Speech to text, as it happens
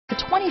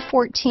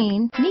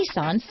2014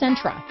 Nissan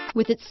Sentra.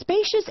 With its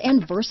spacious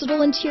and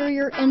versatile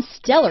interior and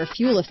stellar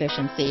fuel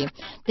efficiency,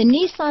 the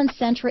Nissan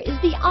Sentra is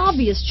the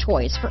obvious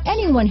choice for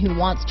anyone who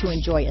wants to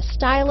enjoy a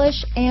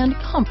stylish and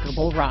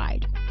comfortable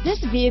ride. This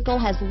vehicle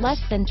has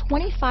less than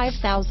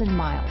 25,000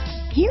 miles.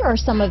 Here are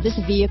some of this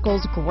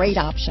vehicle's great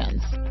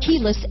options: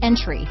 keyless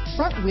entry,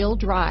 front-wheel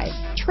drive,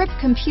 trip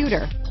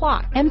computer,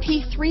 clock,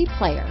 MP3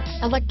 player,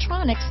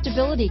 electronic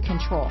stability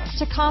control,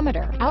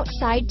 tachometer,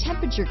 outside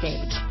temperature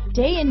gauge,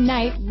 day and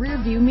night rear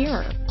view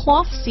mirror,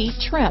 cloth seat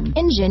trim,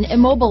 engine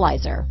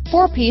immobilizer,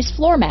 4-piece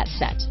floor mat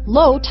set,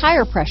 low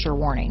tire pressure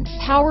warning,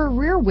 power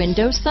rear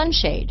window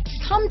sunshade.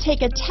 Come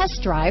take a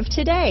test drive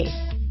today.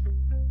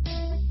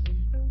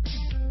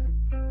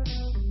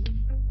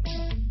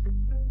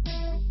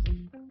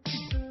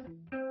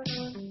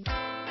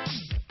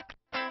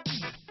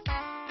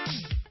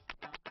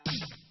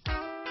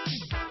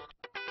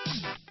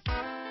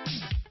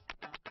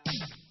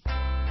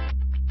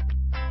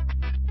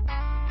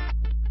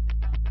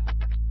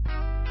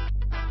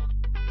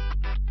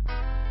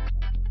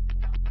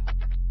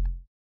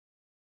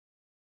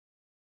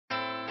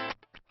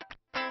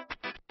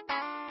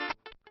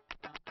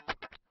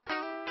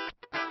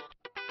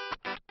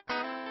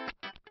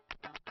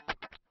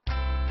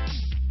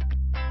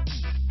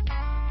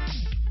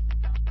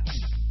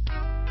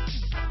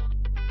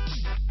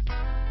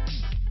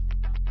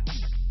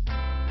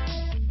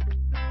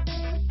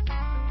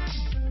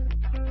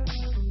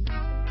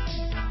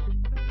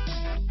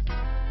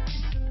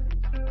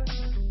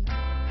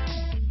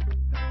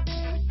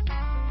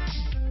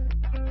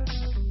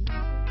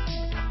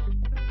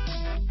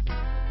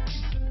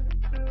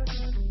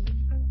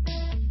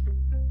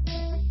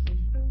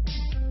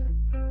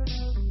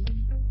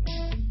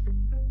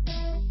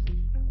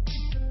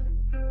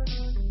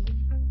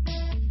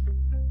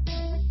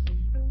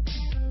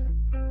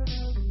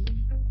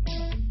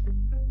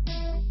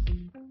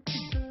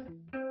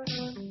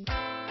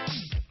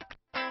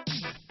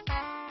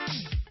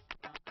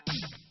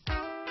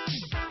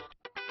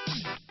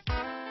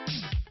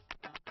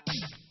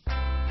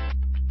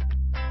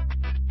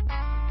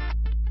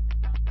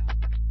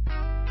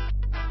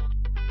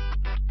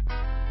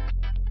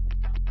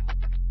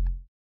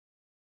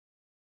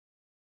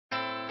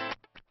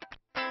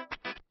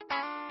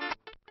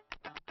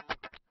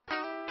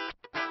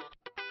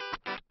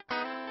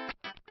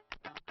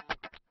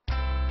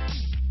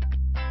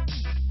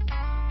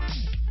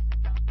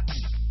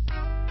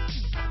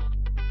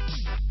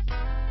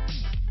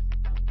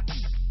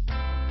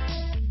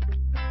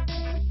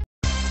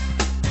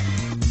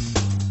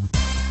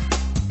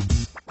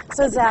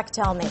 So Zach,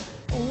 tell me,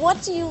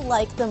 what do you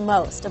like the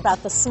most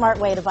about the smart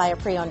way to buy a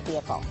pre-owned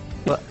vehicle?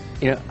 Well,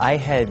 I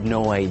had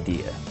no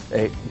idea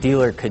a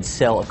dealer could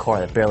sell a car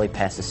that barely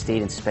passed the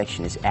state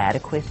inspection as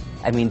adequate.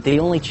 I mean, they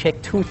only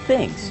check 2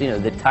 things.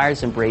 The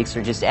tires and brakes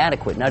are just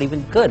adequate, not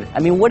even good. I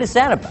mean, what is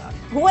that about?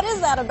 What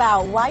is that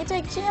about? Why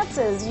take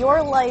chances?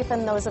 Your life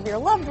and those of your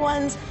loved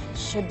ones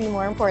should be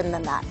more important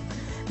than that.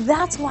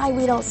 That's why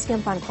we don't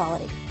skimp on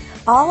quality.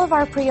 All of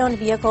our pre-owned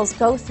vehicles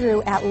go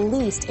through at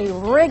least a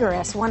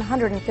rigorous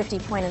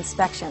 150-point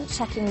inspection,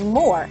 checking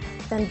more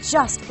than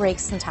just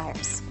brakes and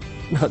tires.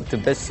 The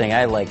best thing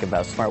I like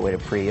about Smart Way to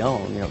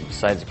Pre-Own,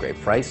 besides the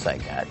great price I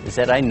got, is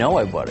that I know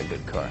I bought a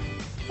good car.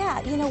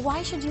 Yeah,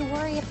 why should you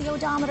worry if the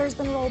odometer's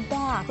been rolled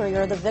back, or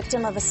you're the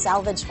victim of a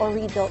salvaged or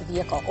rebuilt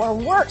vehicle, or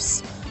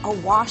worse, a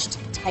washed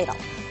title?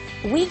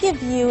 We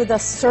give you the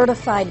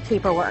certified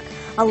paperwork,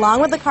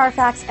 along with the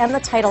Carfax and the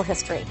title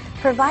history,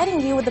 providing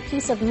you with the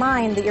peace of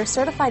mind that your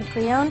certified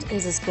pre-owned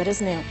is as good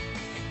as new.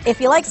 If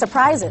you like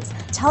surprises,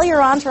 tell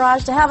your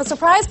entourage to have a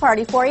surprise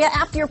party for you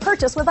after your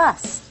purchase with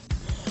us.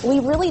 We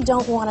really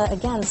don't want to,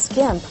 again,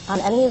 skimp on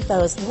any of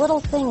those little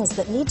things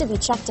that need to be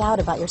checked out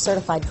about your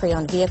certified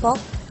pre-owned vehicle.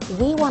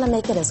 We want to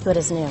make it as good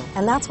as new,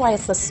 and that's why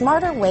it's the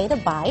smarter way to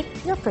buy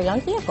your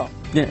pre-owned vehicle.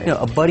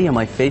 A buddy on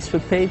my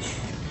Facebook page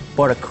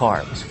bought a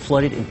car. It was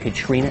flooded in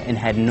Katrina and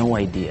had no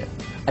idea.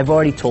 I've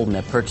already told him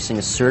that purchasing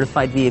a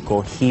certified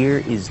vehicle here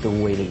is the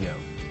way to go.